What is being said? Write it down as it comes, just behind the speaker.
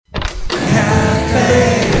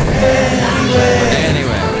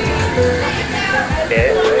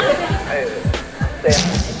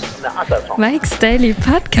Mike's Daily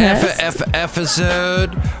Podcast.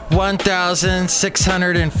 Episode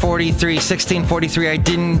 1643. I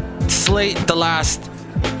didn't slate the last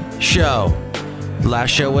show. The last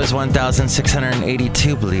show was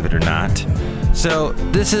 1682, believe it or not. So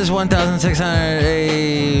this is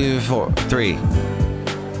 1683.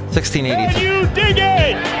 1683. Can you dig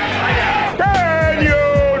it? Can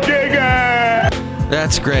you dig it?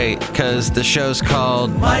 That's great, because the show's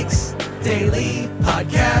called Mike's Daily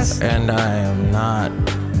Podcast. And I am not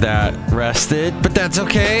that rested, but that's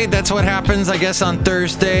okay. That's what happens, I guess, on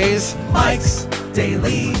Thursdays. Mike's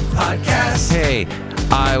Daily Podcast. Hey,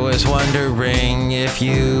 I was wondering if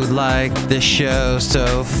you like the show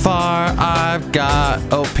so far. I've got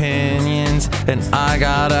opinions, and I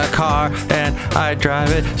got a car, and I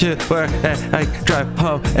drive it to work, and I drive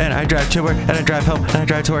home, and I drive to work, and I drive home, and I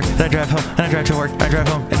drive to work, and I drive home, and I drive to work, and I drive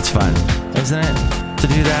home. It's fun, isn't it, to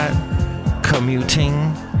do that?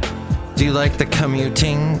 Commuting. Do you like the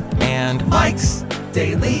commuting? And Mike's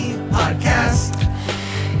Daily Podcast.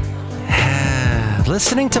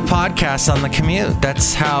 Listening to podcasts on the commute.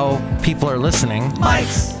 That's how people are listening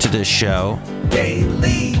Mike's to this show.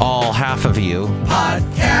 Daily All half of you.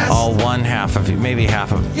 Podcast. All one half of you. Maybe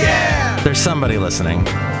half of you. Yeah! There's somebody listening.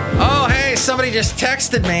 Oh, hey, somebody just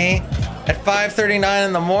texted me at 5:39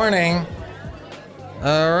 in the morning.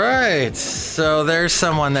 All right. So there's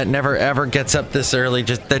someone that never ever gets up this early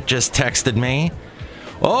that just texted me.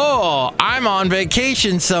 Oh, I'm on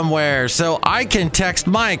vacation somewhere, so I can text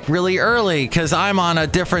Mike really early because I'm on a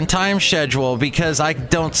different time schedule because I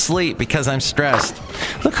don't sleep because I'm stressed.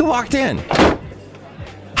 Look who walked in.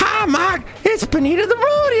 Hi, Mike. It's Benita the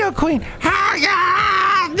Rodeo Queen. How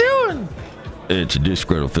y'all doing? It's a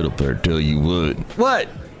disgruntled fiddle player. Tell you what. What?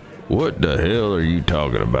 What the hell are you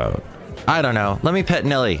talking about? I don't know. Let me pet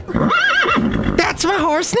Nelly. That's my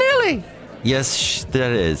horse, Nelly. Yes,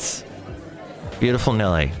 that is. Beautiful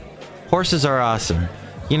Nelly. Horses are awesome.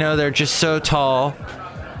 You know, they're just so tall,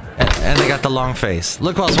 and they got the long face.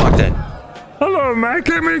 Look who else walked in. Hello, Mike.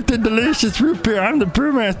 I make the delicious root beer. I'm the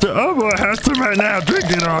brewmaster. Oh, boy, I have some right now. Drink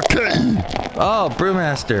it, okay? Oh,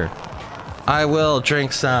 Brewmaster. I will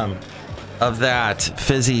drink some of that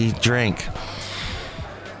fizzy drink.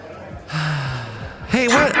 Hey,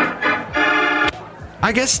 what?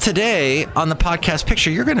 I guess today on the podcast picture,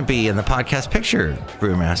 you're going to be in the podcast picture,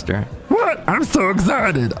 Brewmaster. What? I'm so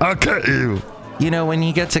excited. I'll cut you. You know, when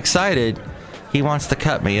he gets excited, he wants to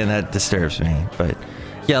cut me, and that disturbs me. But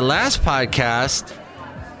yeah, last time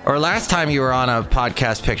you were on a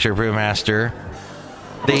podcast picture, Brewmaster,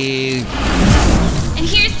 And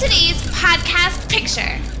here's today's podcast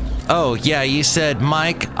picture. Oh, yeah, you said,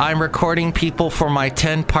 Mike, I'm recording people for my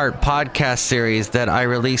 10-part podcast series that I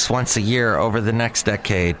release once a year over the next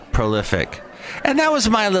decade. Prolific. And that was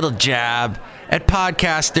my little jab at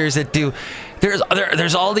podcasters that do...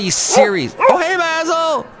 There's all these series. Oh, hey,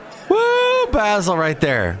 Basil! Woo, Basil right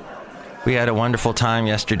there. We had a wonderful time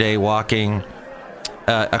yesterday walking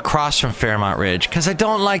across from Fairmont Ridge because I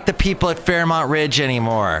don't like the people at Fairmont Ridge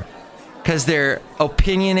anymore because they're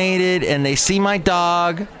opinionated and they see my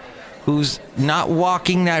dog who's not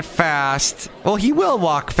walking that fast. Well, he will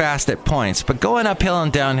walk fast at points, but going uphill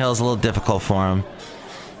and downhill is a little difficult for him.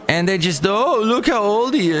 And they just, oh, look how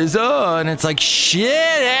old he is. Oh, and it's like, shit.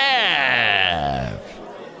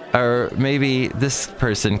 Or maybe this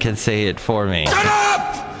person can say it for me. Shut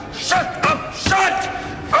up! Shut up! Shut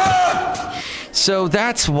up! So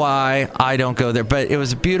that's why I don't go there. But it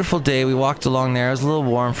was a beautiful day. We walked along there. It was a little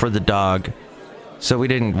warm for the dog, so we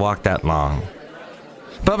didn't walk that long.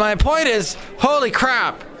 But my point is, holy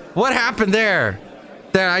crap, what happened there?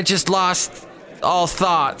 That I just lost all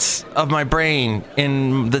thoughts of my brain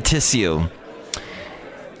in the tissue.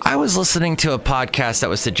 I was listening to a podcast that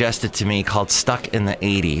was suggested to me called Stuck in the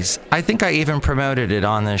 80s. I think I even promoted it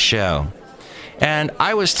on this show. And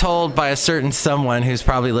I was told by a certain someone who's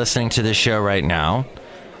probably listening to this show right now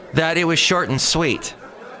that it was short and sweet.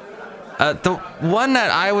 The one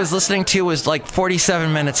that I was listening to was like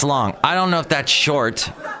 47 minutes long. I don't know if that's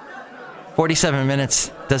short. 47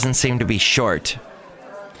 minutes doesn't seem to be short.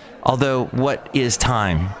 Although, what is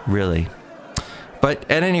time, really?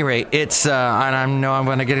 But at any rate, it's, and I know I'm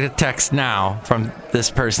going to get a text now from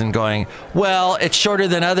this person going, well, it's shorter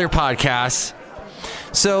than other podcasts.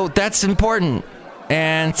 So that's important.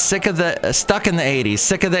 And stuck in the 80s,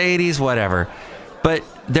 sick of the 80s, whatever. But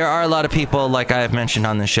there are a lot of people, like I have mentioned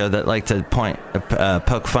on the show, that like to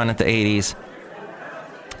poke fun at the 80s.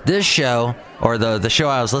 This show, or the show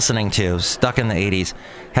I was listening to, Stuck in the 80s,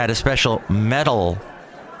 had a special metal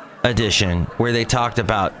edition where they talked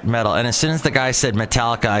about metal. And as soon as the guy said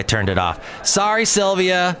Metallica, I turned it off. Sorry,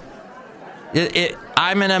 Sylvia.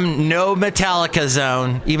 I'm in a no Metallica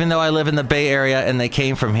zone, even though I live in the Bay Area and they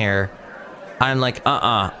came from here. I'm like,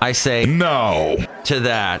 I say No. to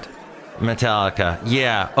that. Metallica.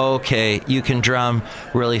 Yeah, okay, you can drum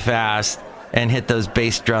really fast and hit those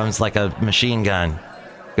bass drums like a machine gun.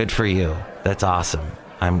 Good for you. That's awesome.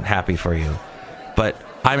 I'm happy for you. But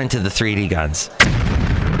I'm into the 3D guns.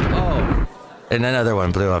 Oh. And another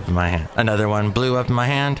one blew up in my hand. Another one blew up in my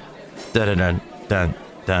hand. Dun dun dun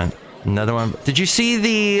dun. Another one. Did you see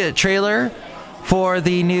the trailer for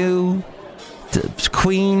the new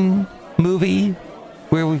Queen movie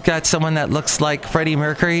where we've got someone that looks like Freddie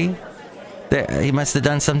Mercury? He must have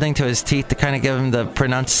done something to his teeth to kind of give him the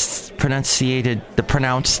pronounced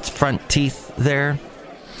front teeth there.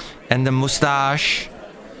 And the mustache.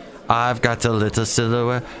 I've got a little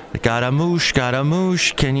silhouette. Got a moosh.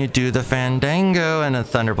 Can you do the fandango? And a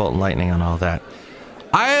thunderbolt and lightning and all that.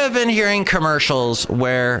 I have been hearing commercials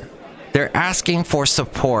where they're asking for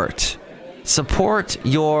support. Support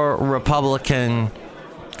your Republican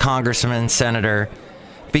congressman, senator,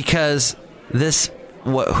 because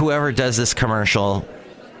whoever does this commercial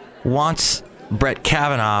wants Brett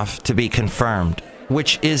Kavanaugh to be confirmed,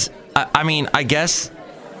 which is, I guess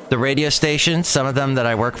the radio stations, some of them that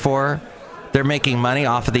I work for, they're making money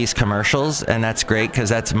off of these commercials, and that's great because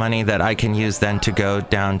that's money that I can use then to go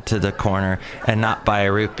down to the corner and not buy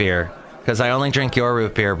a root beer, because I only drink your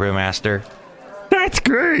root beer, Brewmaster. That's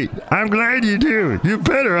great. I'm glad you do. You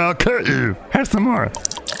better. I'll cut you. Have some more.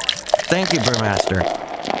 Thank you, Brewmaster.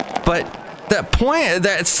 But the point,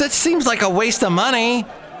 that seems like a waste of money.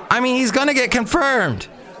 I mean, he's going to get confirmed.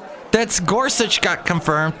 That's Gorsuch got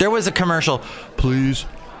confirmed. There was a commercial. Please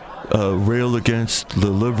rail against the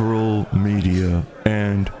liberal media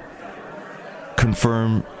and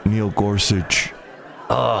confirm Neil Gorsuch.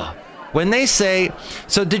 When they say,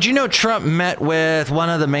 so did you know Trump met with one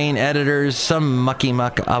of the main editors, some mucky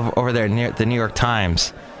muck over there near the New York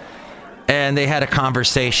Times, and they had a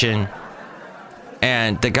conversation,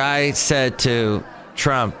 and the guy said to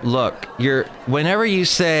Trump, look, whenever you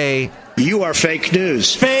say you are fake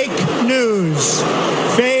news. Fake news.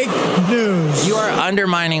 Fake news. You are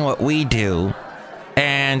undermining what we do,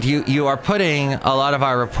 and you are putting a lot of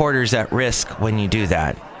our reporters at risk when you do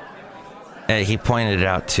that. He pointed it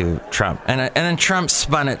out to Trump. And then Trump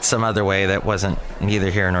spun it some other way that wasn't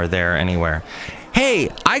neither here nor there anywhere. Hey,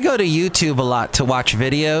 I go to YouTube a lot to watch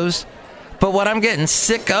videos, but what I'm getting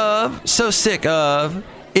sick of,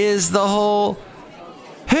 is the whole,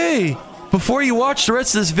 hey, before you watch the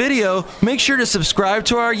rest of this video, make sure to subscribe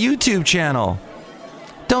to our YouTube channel.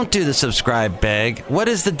 Don't do the subscribe beg. What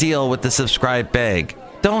is the deal with the subscribe beg?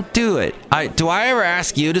 Don't do it. Do I ever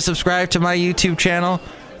ask you to subscribe to my YouTube channel?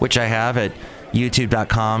 Which I have at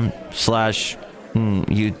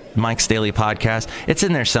youtube.com/Mike's Daily Podcast. It's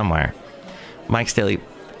in there somewhere. Mike's Daily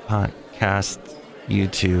Podcast,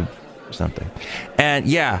 YouTube, something. And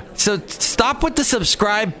yeah, so stop with the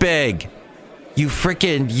subscribe beg, you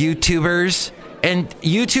freaking YouTubers. And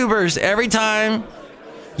YouTubers, every time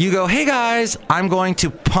you go, hey guys, I'm going to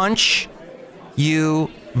punch you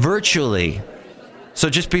virtually. So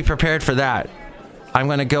just be prepared for that. I'm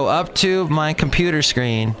going to go up to my computer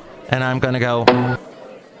screen and I'm going to go,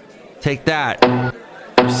 take that,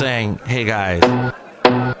 saying, hey guys.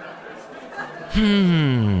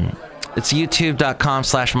 It's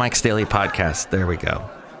youtube.com/Mike's Daily Podcast. There we go.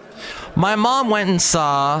 My mom went and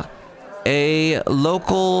saw a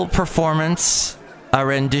local performance, a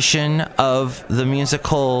rendition of the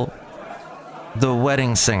musical The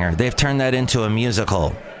Wedding Singer. They've turned that into a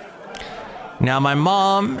musical. Now, my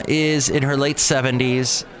mom is in her late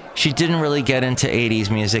 70s. She didn't really get into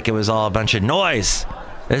 80s music. It was all a bunch of noise.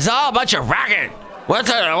 It's all a bunch of racket. What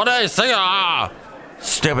are they singing?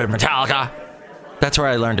 Stupid Metallica. That's where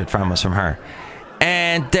I learned it from, was from her.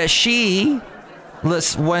 And she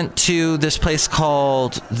went to this place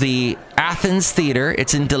called the Athens Theater.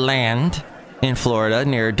 It's in DeLand in Florida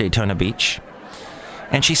near Daytona Beach.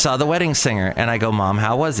 And she saw The Wedding Singer. And I go, Mom,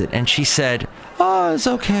 how was it? And she said, oh, it's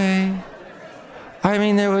okay. I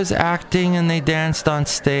mean, there was acting and they danced on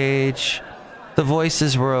stage. The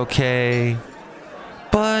voices were okay.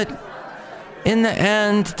 But in the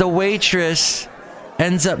end, the waitress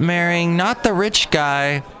ends up marrying not the rich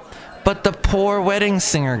guy, but the poor wedding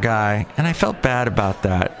singer guy. And I felt bad about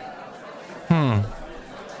that.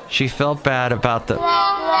 She felt bad about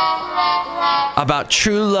about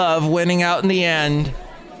true love winning out in the end.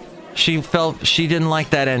 She felt she didn't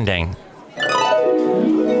like that ending.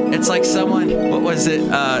 It's like someone, what was it,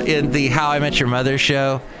 in the How I Met Your Mother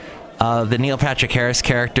show, the Neil Patrick Harris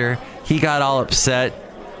character, he got all upset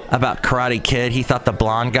about Karate Kid. He thought the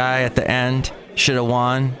blonde guy at the end should have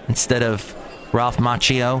won instead of Ralph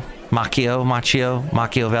Macchiavelli.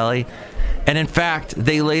 And in fact,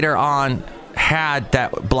 they later on had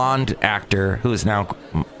that blonde actor who is now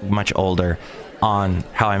much older on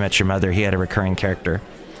How I Met Your Mother. He had a recurring character.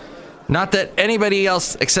 Not that anybody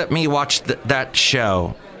else except me watched that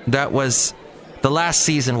show. That was, the last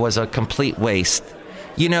season was a complete waste.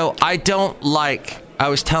 You know, I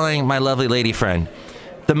was telling my lovely lady friend,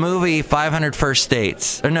 the movie 500 First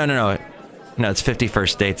Dates. Or no, it's 50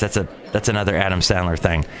 First Dates. That's another Adam Sandler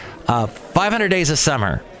thing. 500 Days of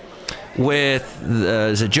Summer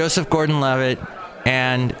with Joseph Gordon-Levitt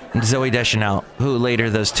and Zooey Deschanel, who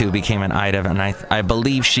later those two became an item, and I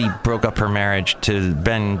believe she broke up her marriage to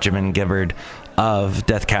Benjamin Gibbard of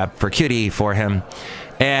Death Cab for Cutie for him.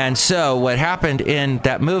 And so what happened in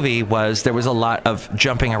that movie was there was a lot of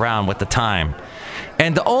jumping around with the time.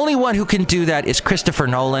 And the only one who can do that is Christopher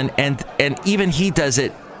Nolan, and even he does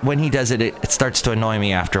it. When he does it, it starts to annoy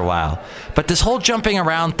me after a while. But this whole jumping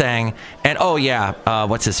around thing, and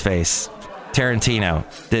what's his face? Tarantino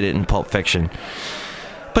did it in Pulp Fiction.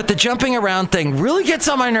 But the jumping around thing really gets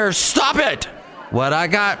on my nerves. Stop it! What I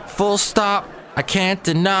got, full stop. I can't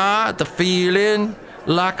deny the feeling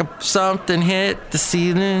like something hit the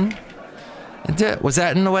ceiling. Was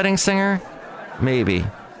that in The Wedding Singer? Maybe.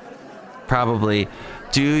 Probably.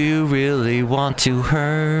 Do you really want to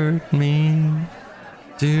hurt me?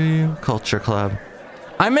 Do you? Culture Club.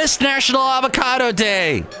 I missed National Avocado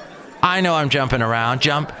Day. I know I'm jumping around.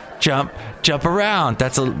 Jump around.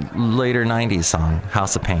 That's a later 90s song,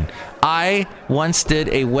 House of Pain. I once did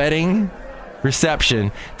a wedding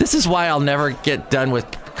reception. This is why I'll never get done with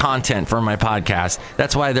content for my podcast.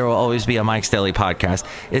 That's why there will always be a Mike's Daily podcast.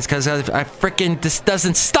 It's because this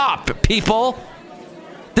doesn't stop, people.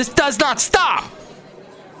 This does not stop.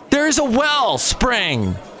 There's a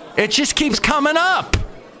wellspring. It just keeps coming up.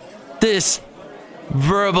 This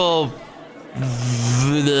verbal...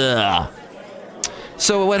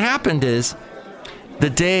 So what happened is, the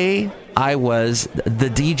day I was the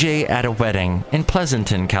DJ at a wedding in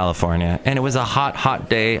Pleasanton, California, and it was a hot, hot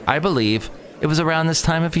day. I believe it was around this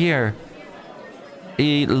time of year.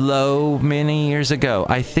 Many years ago.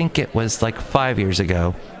 I think it was like 5 years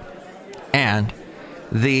ago. And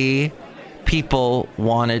the people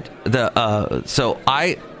wanted so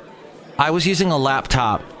I was using a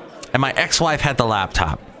laptop, and my ex-wife had the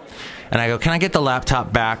laptop. And I go, can I get the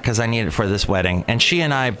laptop back? Because I need it for this wedding. And she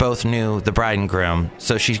and I both knew the bride and groom.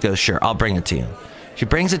 So she goes, sure, I'll bring it to you. She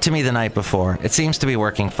brings it to me the night before. It seems to be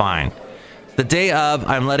working fine. The day of,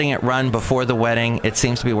 I'm letting it run before the wedding. It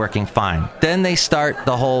seems to be working fine. Then they start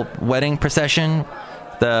the whole wedding procession,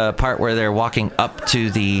 the part where they're walking up to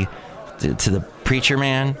the preacher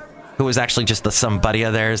man, who was actually just some buddy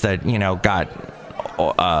of theirs that, got,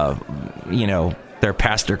 their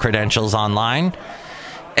pastor credentials online.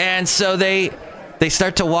 And so they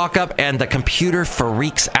start to walk up, and the computer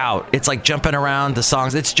freaks out. It's like jumping around the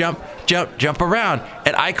songs. It's jump around.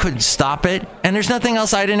 And I couldn't stop it. And there's nothing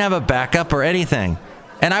else. I didn't have a backup or anything.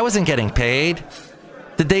 And I wasn't getting paid.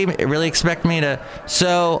 Did they really expect me to?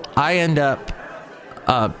 So I end up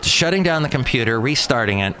shutting down the computer,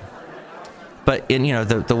 restarting it. But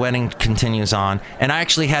the wedding continues on, and I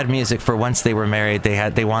actually had music for once they were married.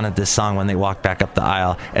 They wanted this song when they walked back up the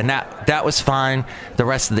aisle, and that was fine. The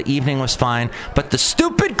rest of the evening was fine. But the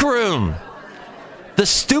stupid groom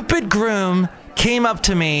came up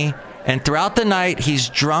to me, and throughout the night he's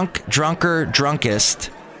drunkest,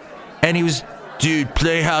 and he was, dude,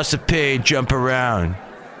 play House of Pain, jump around,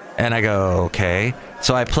 and I go, okay.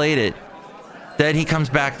 So I played it. Then he comes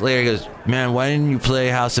back later, he goes, man, why didn't you play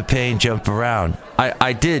House of Pain, jump around?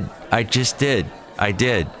 I did. I just did. I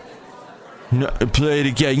did. No, play it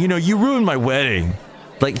again. You ruined my wedding.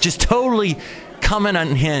 Like, just totally coming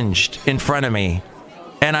unhinged in front of me.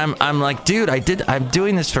 And I'm like, dude, I'm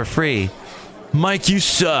doing this for free. Mike, you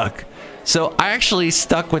suck. So I actually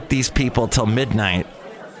stuck with these people till midnight,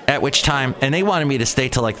 at which time, and they wanted me to stay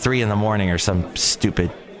till like 3 a.m. or some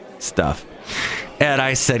stupid stuff. And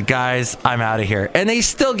I said, guys, I'm out of here. And they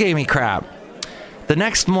still gave me crap. The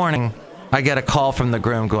next morning, I get a call from the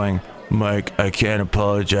groom going, Mike, I can't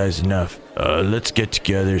apologize enough. Let's get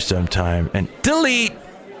together sometime. And delete.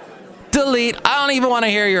 I don't even want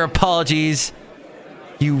to hear your apologies.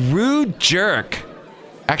 You rude jerk.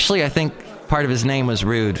 Actually, I think part of his name was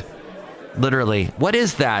Rude. Literally. What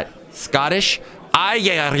is that? Scottish?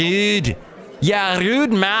 Yeah, rude. Yeah,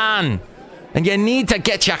 rude man. And you need to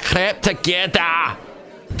get your crap together.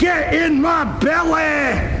 Get in my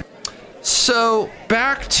belly! So,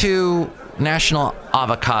 back to National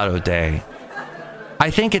Avocado Day.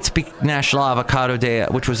 I think it's National Avocado Day,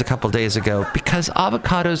 which was a couple days ago, because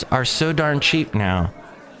avocados are so darn cheap now.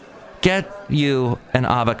 Get you an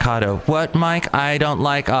avocado. What, Mike? I don't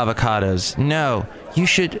like avocados. No, you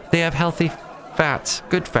should. They have healthy fats,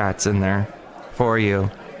 good fats in there for you.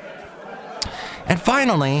 And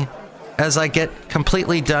finally, as I get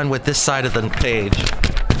completely done with this side of the page,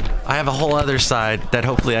 I have a whole other side that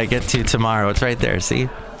hopefully I get to tomorrow. It's right there, see?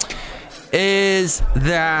 Is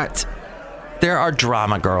that there are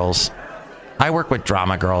drama girls. I work with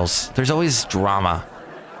drama girls. There's always drama.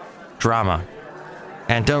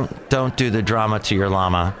 And don't do the drama to your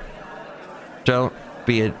llama. Don't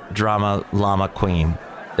be a drama llama queen.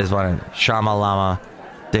 Is what Shama llama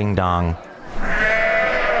ding dong.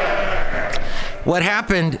 What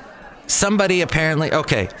happened? Somebody apparently.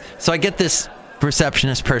 Okay, so I get this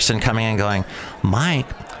receptionist person coming in going, Mike,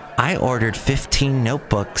 I ordered 15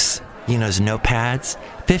 notebooks. You know, those notepads.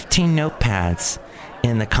 15 notepads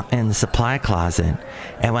in the supply closet,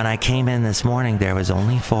 and when I came in this morning, there was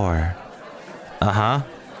only 4. Why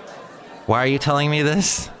are you telling me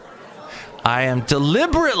this? I am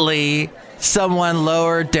deliberately someone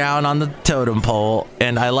lower down on the totem pole,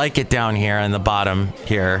 and I like it down here in the bottom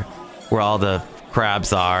here, where all the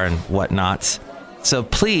crabs are and whatnots. So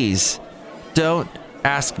please, don't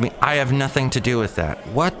ask me. I have nothing to do with that.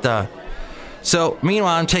 What the? So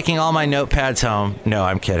meanwhile, I'm taking all my notepads home. No,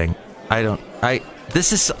 I'm kidding.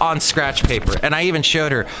 This is on scratch paper, and I even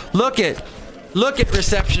showed her. Look at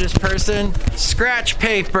receptionist person, scratch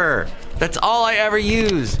paper. That's all I ever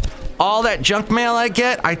use. All that junk mail I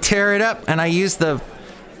get, I tear it up and I use the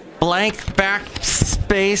blank back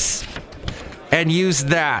space and use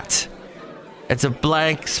that. It's a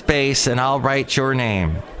blank space, and I'll write your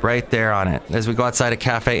name right there on it as we go outside a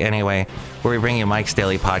cafe anyway, where we bring you Mike's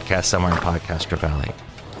Daily Podcast somewhere in Podcaster Valley.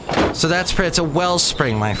 So it's a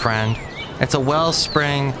wellspring, my friend. It's a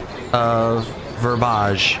wellspring of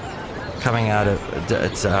verbiage coming out of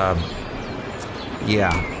it's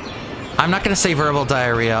yeah. I'm not going to say verbal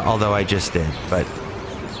diarrhea, although I just did, but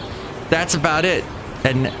that's about it.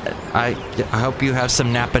 And I hope you have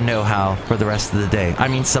some Napa know-how for the rest of the day. I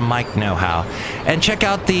mean, some Mike know-how. And check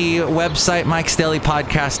out the website,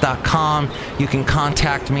 mikesdailypodcast.com. You can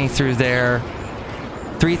contact me through there.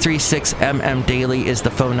 336MM Daily is the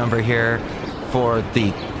phone number here for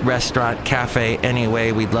the restaurant, Cafe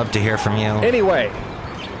Anyway. We'd love to hear from you. Anyway.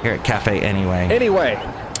 Here at Cafe Anyway. Anyway.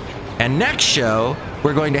 And next show,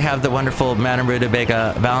 we're going to have the wonderful Madame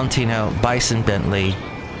Rutabaga Valentino Bison Bentley.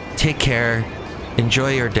 Take care.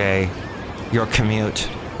 Enjoy your day, your commute,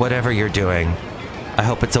 whatever you're doing. I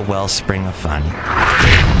hope it's a wellspring of fun.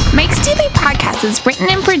 Mike's Daily Podcast is written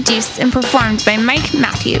and produced and performed by Mike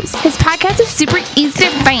Matthews. His podcast is super easy to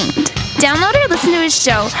find. Download or listen to his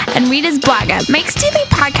show and read his blog at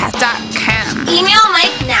mikesdailypodcast.com. Email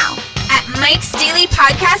Mike now at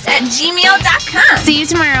mikesdailypodcast@gmail.com. See you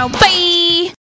tomorrow. Bye.